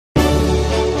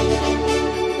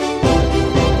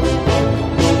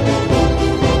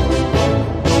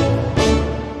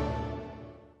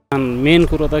Main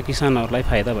कुरो त किसानहरूलाई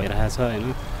फाइदा भइरहेछ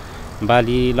हैन।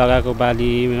 बाली लगाएको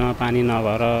बालीमा पानी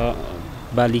नभएर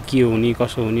बाली के हुने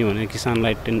कसो हुने भने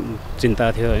किसानलाई चिन्ता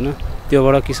थियो हैन।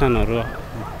 त्योबाट किसानहरू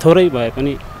थोरै भए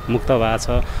पनि मुक्त भएको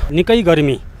छ। निकै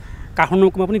गर्मी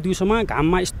काठमाडौँमा पनि दिउँसोमा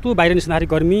घाममा यस्तो बाहिर निस्किँदाखेरि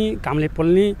गर्मी घामले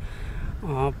पोल्ने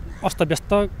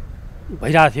अस्तव्यस्त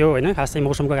भइरहेको थियो हैन। खास चाहिँ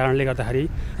मौसमको कारणले गर्दाखेरि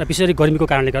र विशेष गरी गर्मीको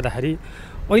कारणले गर्दाखेरि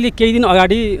अहिले केही दिन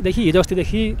अगाडिदेखि हिजो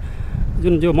अस्तिदेखि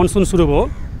जुन जो मनसुन सुरु भयो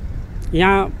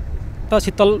यहाँ त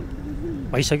शीतल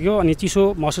भइसक्यो अनि चिसो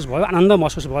महसुस भयो, आनन्द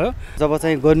महसुस भयो। जब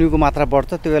चाहिँ गर्मीको मात्रा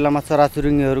बढ्छ त्यो बेलामा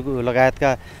चराचुरुङ्गीहरू लगायतका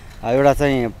एउटा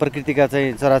चाहिँ प्रकृतिका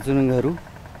चाहिँ चराचुरुङ्गीहरू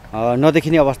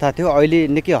नदेखिने अवस्था थियो। अहिले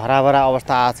निकै हराभरा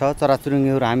अवस्था आछ।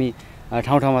 चराचुरुङ्गीहरू हामी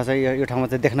ठाउँ-ठाउँमा चाहिँ यो ठाउँमा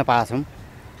चाहिँ देख्न पाएछौँ।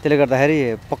 त्यसले गर्दाखेरि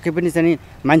पक्कै पनि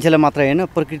चाहिँ मान्छेलाई मात्रै हैन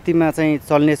प्रकृतिमा चाहिँ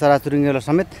चल्ने चराचुरुङ्गीहरूलाई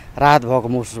समेत राहत भएको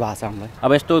महसुस भएको छ हामीलाई।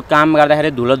 अब यस्तो काम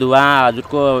गर्दाखेरि धुलो धुवा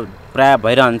हजुरको प्राय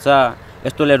भइरहन्छ।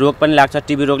 यस्तोले रोग पनि लाग्छ,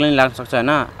 टिबी रोगले पनि लाग्न सक्छ हैन।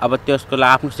 अब त्यसको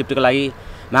लागि आफ्नो सेफ्टीको लागि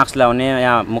मास्क लगाउने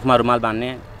या मुखमा रुमाल बान्ने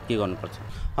के गर्नुपर्छ?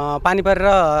 पानी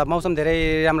परेर मौसम धेरै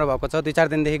राम्रो भएको छ। 2-4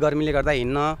 दिनदेखि गर्मीले गर्दा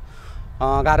हिँड्न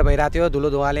गाह्रो भइरहेको थियो, धुलो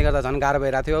धुवाले गर्दा झन् गाह्रो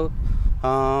भइरहेको थियो।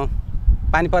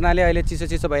 पानी पर्नाले अहिले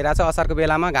चिसो भइरहेछ। असारको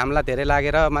बेलामा घामलाई धेरै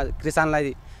लागेर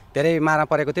किसानलाई धेरै मारा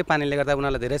परेको थियो। पानीले गर्दा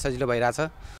उनीहरूलाई धेरै सजिलो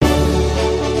भइरहेछ।